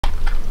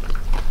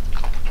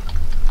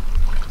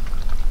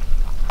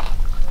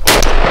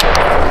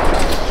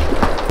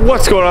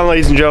What's going on,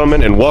 ladies and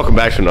gentlemen, and welcome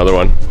back to another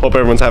one. Hope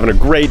everyone's having a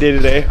great day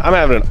today. I'm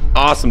having an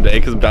awesome day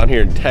because I'm down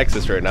here in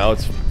Texas right now.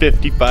 It's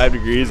 55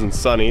 degrees and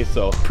sunny,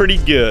 so pretty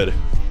good.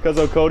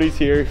 Cousin Cody's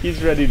here.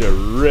 He's ready to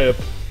rip.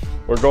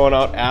 We're going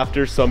out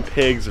after some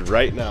pigs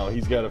right now.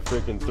 He's got a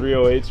freaking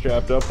 308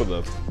 strapped up with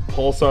a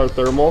Pulsar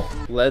thermal.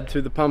 Led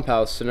through the pump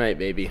house tonight,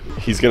 baby.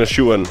 He's gonna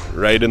shoot one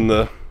right in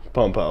the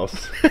pump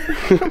house.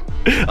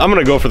 I'm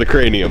gonna go for the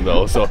cranium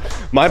though. So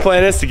my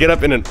plan is to get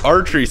up in an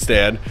archery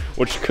stand,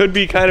 which could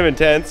be kind of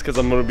intense because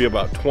I'm gonna be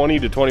about 20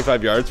 to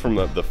 25 yards from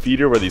the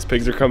feeder where these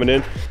pigs are coming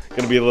in.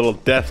 Gonna be a little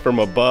death from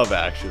above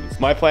actions.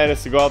 My plan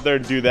is to go out there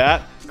and do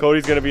that.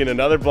 Cody's gonna be in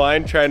another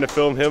blind trying to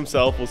film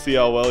himself. We'll see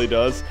how well he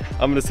does.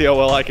 I'm gonna see how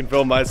well I can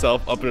film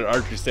myself up in an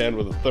archery stand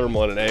with a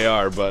thermal and an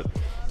AR, but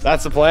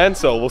that's the plan.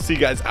 So we'll see you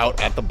guys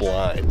out at the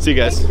blind. See you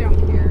guys. I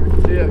don't care.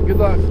 See ya, good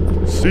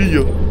luck. See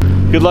ya.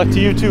 Good luck to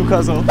you too,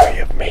 cousin. We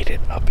have made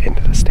it up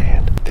into the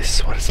stand. This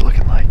is what it's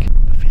looking like.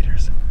 The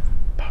feeder's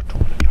about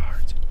 20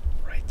 yards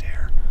right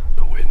there.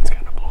 The wind's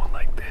kind of blowing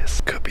like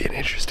this. Could be an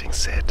interesting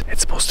sit. It's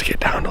supposed to get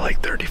down to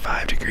like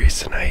 35 degrees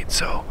tonight,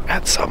 so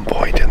at some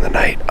point in the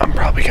night, I'm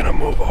probably gonna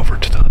move over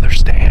to the other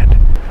stand.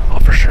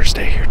 I'll for sure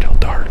stay here till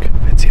dark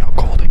and see how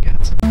cold it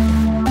gets.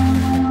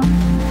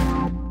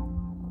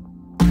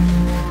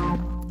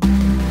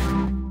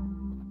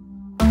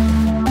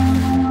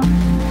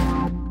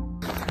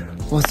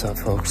 What's up,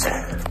 folks?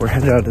 We're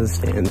headed out to the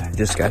stand. I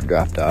just got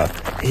dropped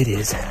off. It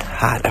is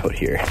hot out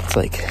here. It's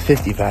like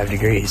 55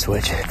 degrees,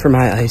 which for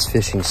my ice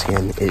fishing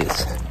skin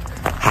is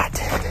hot.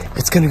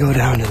 It's gonna go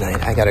down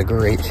tonight. I got a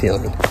great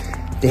feeling.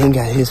 Dane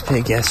got his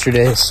pig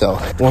yesterday, so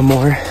one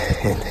more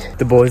and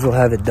the boys will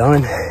have it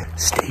done.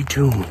 Stay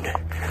tuned.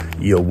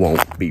 You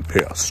won't be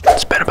pissed.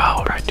 It's been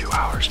about 2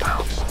 hours now.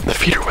 The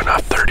feeder went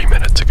off 30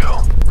 minutes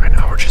ago. Right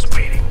now we're just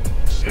waiting.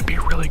 It'd be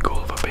really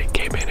cool if a pig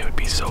came in. It would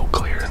be so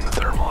clear in the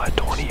thermal at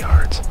 20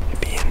 yards.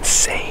 It'd be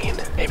insane.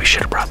 Maybe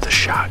should have brought the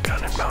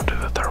shotgun and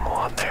mounted a thermal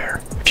on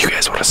there. If you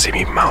guys want to see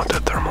me mount a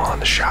thermal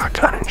on the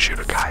shotgun and shoot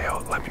a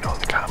coyote, let me know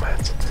in the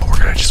comments. But we're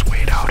gonna just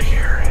wait out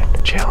here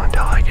and chill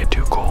until I get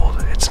too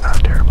cold. It's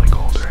not terribly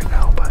cold right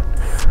now, but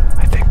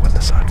I think when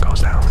the sun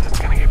goes down, it's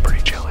gonna get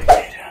pretty chilly.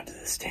 Made it onto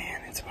the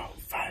stand. It's about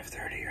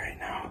 5:30 right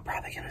now. We're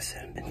probably gonna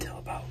sit until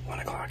about 1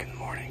 o'clock in the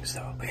morning.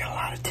 So we got a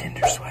lot of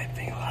Tinder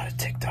swiping, a lot of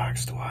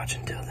TikToks to watch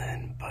until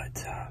then.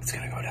 But it's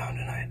gonna go down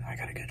tonight. I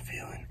got a good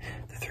feeling.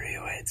 The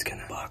 308's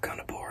gonna buck on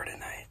a board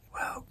tonight.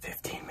 Well,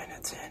 15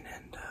 minutes in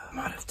and I'm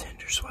out of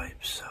Tinder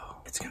swipes, so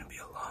it's gonna be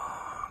a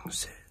long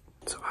sit.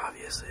 So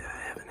obviously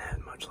I haven't had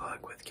much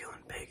luck with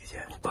killing pigs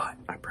yet, but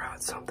I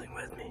brought something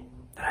with me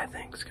that I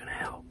think is gonna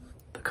help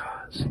the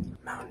cause.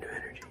 Mountain Dew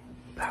Energy.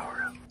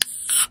 Power up.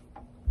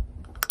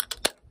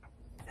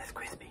 It's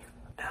crispy.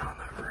 Down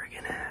the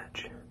friggin'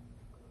 hatch.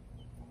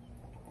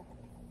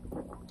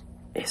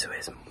 Eso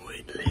es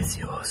muy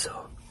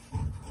delicioso.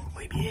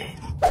 Muy bien.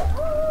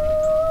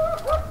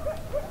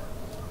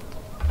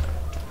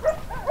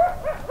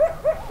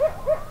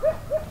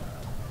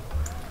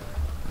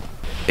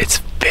 It's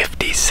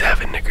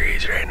 57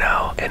 degrees right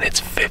now, and it's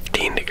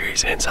 15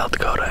 degrees in South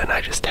Dakota, and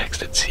I just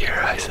texted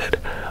Sierra. I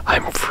said,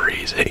 I'm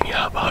freezing,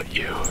 how about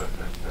you?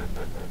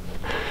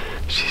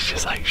 She's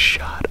just like,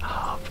 shut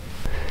up.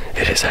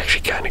 It is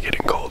actually kind of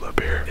getting cold up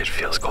here. It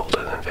feels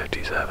colder than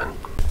 57.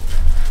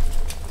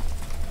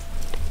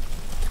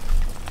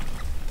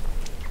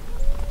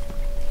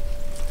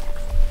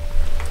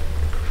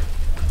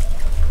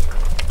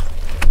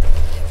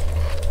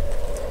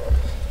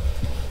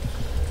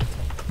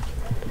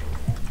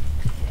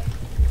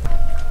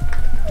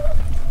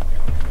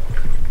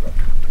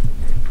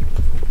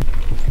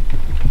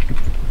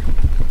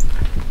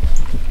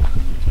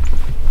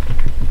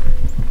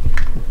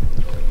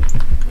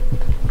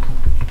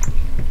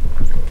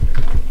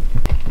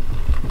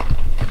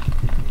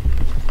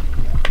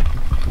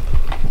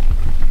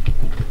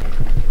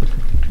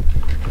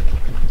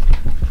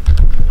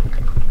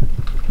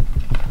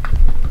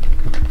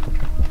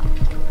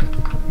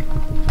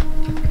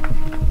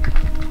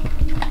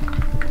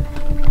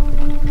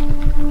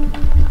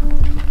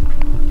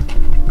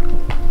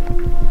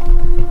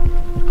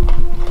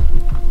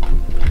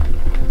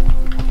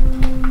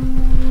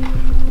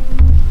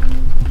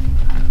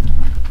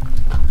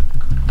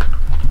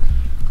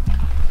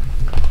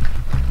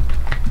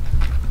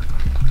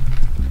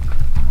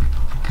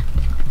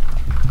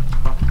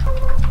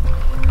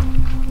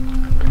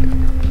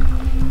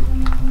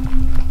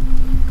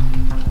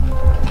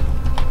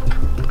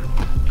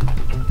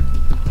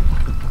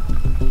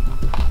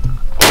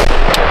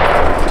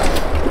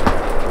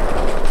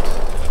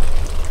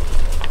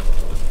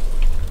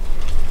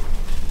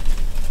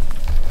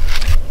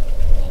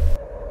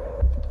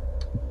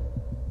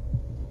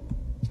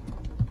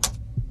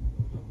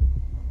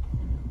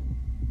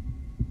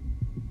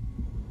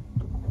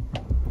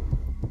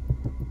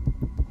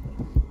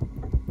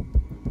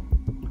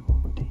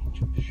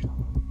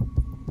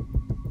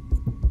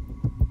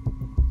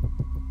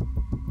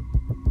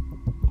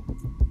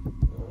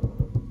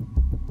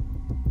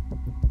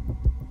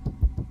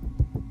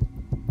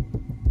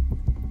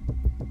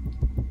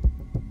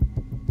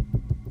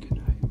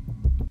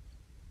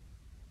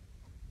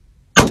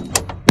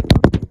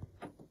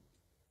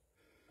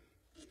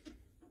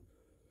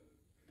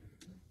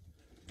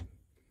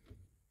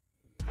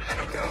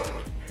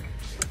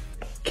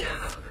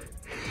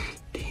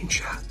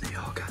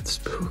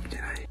 spooked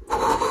and I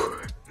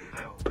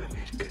hope I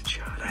made a good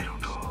shot. I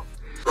don't know.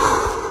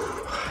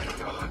 I don't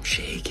know. I'm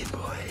shaking,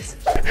 boys.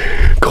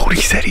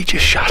 Cody said he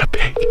just shot a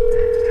pig.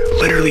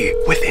 Literally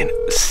within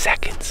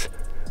seconds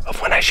of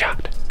when I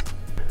shot.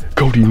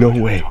 Cody, no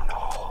way.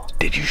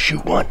 Did you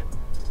shoot one?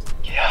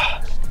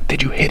 Yeah.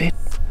 Did you hit it?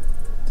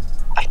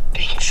 I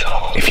think so.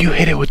 If you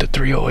hit it with the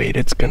 308,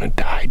 it's gonna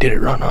die. Did it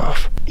run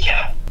off?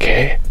 Yeah.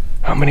 Okay.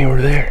 How many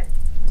were there?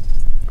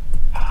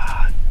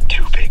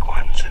 2 big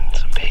ones and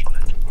some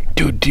piglets.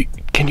 Dude,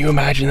 can you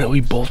imagine that we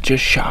both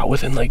just shot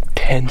within like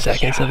 10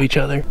 seconds of each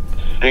other?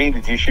 Dane,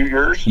 did you shoot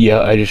yours? Yeah,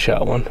 I just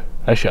shot one.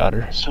 I shot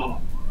her. So,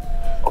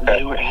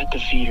 they were at the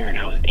feeder and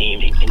I was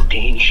aiming and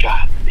Dane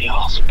shot. They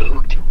all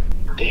spooked.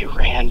 They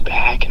ran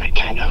back and I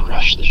kind of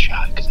rushed the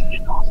shot because I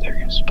didn't know if they were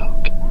going to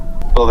spook.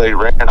 So they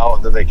ran out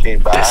and then they came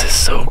back? This is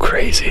so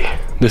crazy.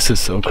 This is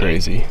so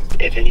crazy.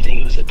 If anything,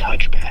 it was a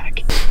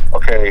touchback.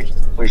 Okay,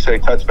 we say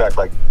touchback,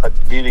 like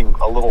meaning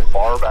a little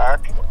far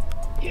back?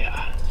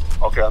 Yeah.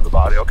 Okay, on the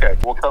body, okay.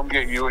 We'll come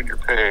get you and your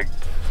pig,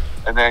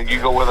 and then you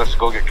go with us to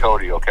go get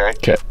Cody, okay?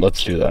 Okay,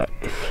 let's do that.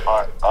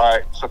 All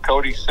right. So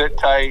Cody, sit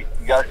tight.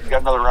 You got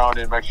another round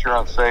in, make sure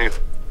I'm safe.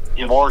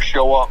 More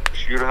show up,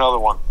 shoot another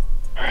one.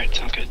 All right,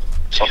 sounds good.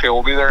 Okay,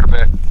 we'll be there in a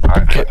bit. All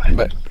right. Okay,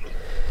 bye.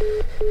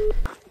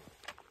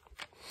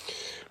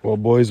 Well,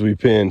 boys, we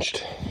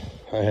pinched.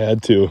 I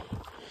had to.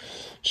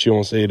 She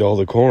almost ate all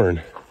the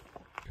corn.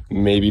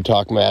 Maybe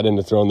talk Matt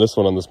into throwing this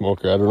one on the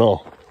smoker. I don't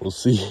know. We'll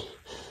see.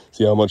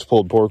 See how much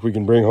pulled pork we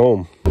can bring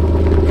home.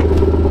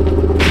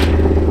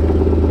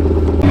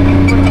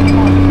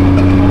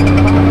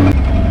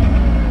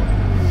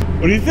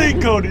 What do you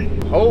think, Cody?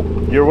 Oh,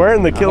 You're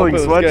wearing the killing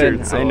sweatshirt,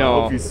 good. so I know.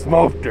 I hope you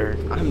smoked her.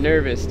 I'm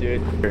nervous,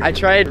 dude. I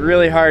tried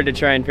really hard to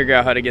try and figure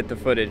out how to get the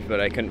footage, but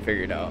I couldn't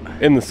figure it out.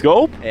 In the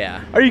scope?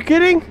 Yeah. Are you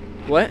kidding?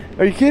 What?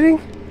 Are you kidding?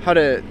 How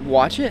to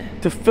watch it?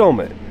 To film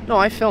it. No,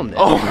 I filmed it.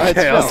 Oh, It's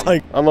okay. I was filmed.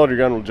 like, unload your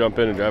gun, we'll jump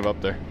in and drive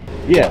up there.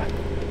 Yeah.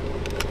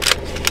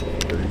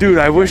 Dude,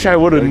 I wish I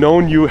would have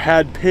known you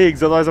had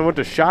pigs, otherwise I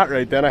wouldn't have shot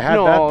right then. I had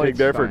that pig it's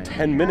there for fine.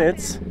 10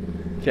 minutes.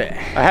 Okay.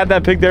 I had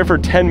that pig there for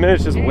 10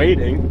 minutes just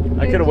waiting.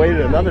 I could have waited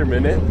another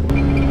minute.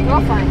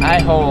 You'll find I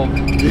hope.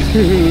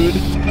 Dude.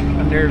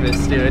 I'm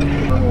nervous, dude.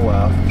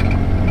 Left.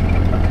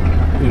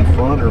 In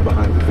front or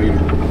behind the feeder?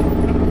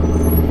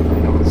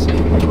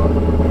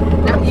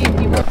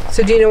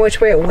 So do you know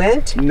which way it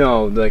went?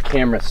 No, the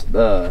camera,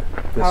 the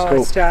Oh,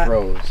 scope stop.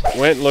 froze.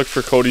 Went and looked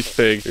for Cody's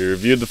pig. We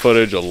reviewed the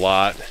footage a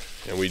lot,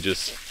 and we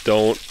just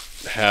don't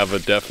have a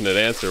definite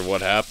answer of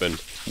what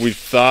happened. We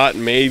thought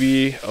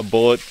maybe a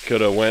bullet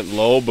could have went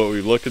low, but we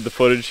looked at the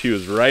footage. He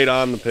was right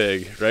on the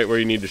pig, right where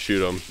you need to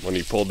shoot him when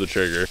he pulled the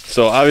trigger.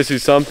 So obviously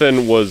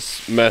something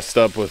was messed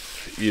up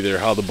with either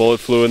how the bullet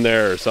flew in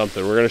there or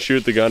something. We're gonna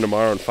shoot the gun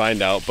tomorrow and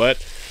find out,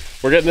 but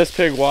we're getting this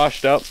pig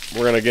washed up.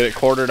 We're gonna get it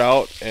quartered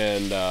out,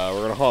 and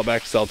we're gonna haul it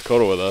back to South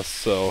Dakota with us.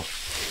 So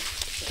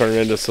turn it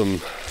into some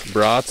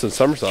brats and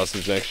summer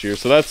sausage next year.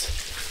 So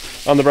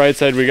that's on the bright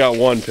side. We got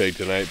one pig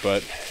tonight,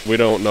 but we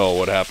don't know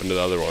what happened to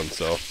the other one.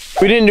 So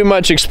We didn't do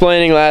much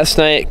explaining last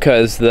night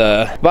because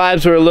the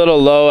vibes were a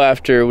little low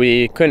after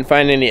we couldn't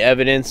find any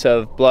evidence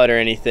of blood or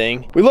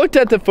anything. We looked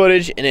at the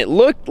footage and it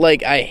looked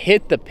like I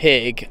hit the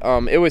pig.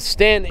 It was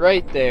standing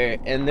right there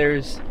and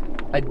there's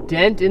a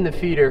dent in the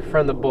feeder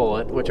from the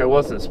bullet, which I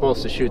wasn't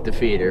supposed to shoot the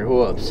feeder.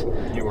 Whoops.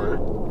 you were.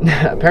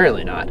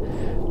 Apparently not.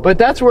 But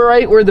that's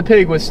right where the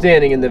pig was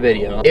standing in the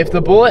video. If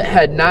the bullet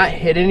had not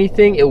hit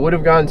anything, it would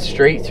have gone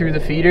straight through the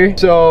feeder.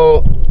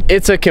 So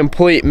it's a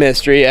complete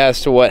mystery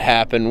as to what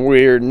happened.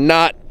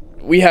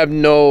 We have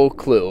no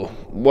clue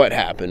what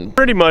happened.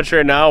 Pretty much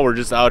right now we're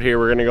just out here.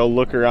 We're gonna go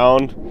look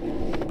around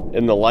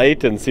in the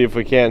light and see if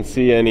we can't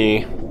see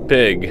any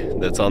pig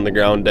that's on the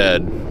ground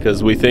dead,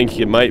 because we think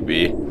it might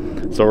be.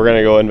 So we're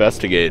gonna go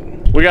investigate.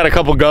 We got a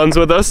couple guns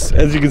with us.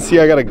 As you can see,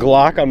 I got a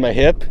Glock on my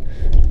hip,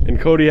 and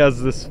Cody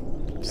has this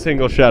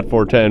single shot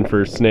 410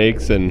 for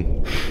snakes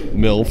and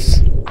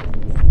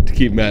MILFs to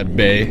keep Matt at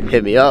bay.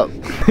 Hit me up.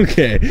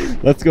 Okay,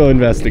 let's go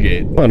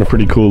investigate. On a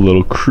pretty cool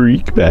little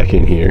creek back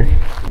in here.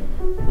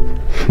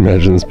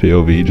 Imagine this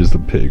POV, just a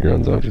pig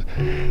runs off. Just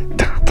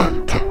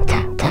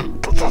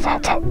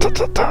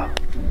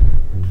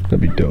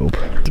that'd be dope.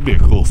 That'd be a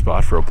cool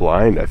spot for a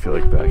blind, I feel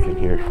like, back in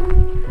here.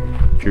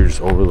 If you're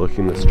just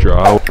overlooking this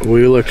draw.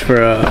 We looked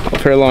for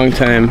a long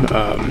time,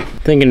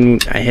 thinking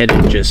I hit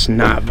it just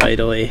not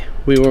vitally.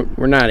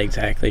 We're not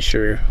exactly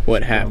sure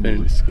what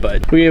happened,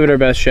 but we gave it our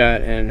best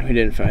shot and we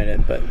didn't find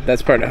it. But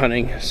that's part of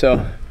hunting. So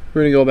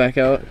we're gonna go back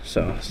out.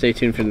 So stay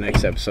tuned for the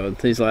next episode.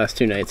 These last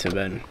 2 nights have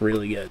been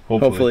really good.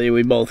 Hopefully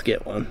we both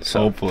get one.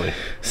 So Hopefully.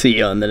 see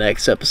you on the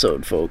next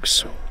episode,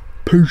 folks.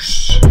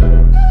 Peace.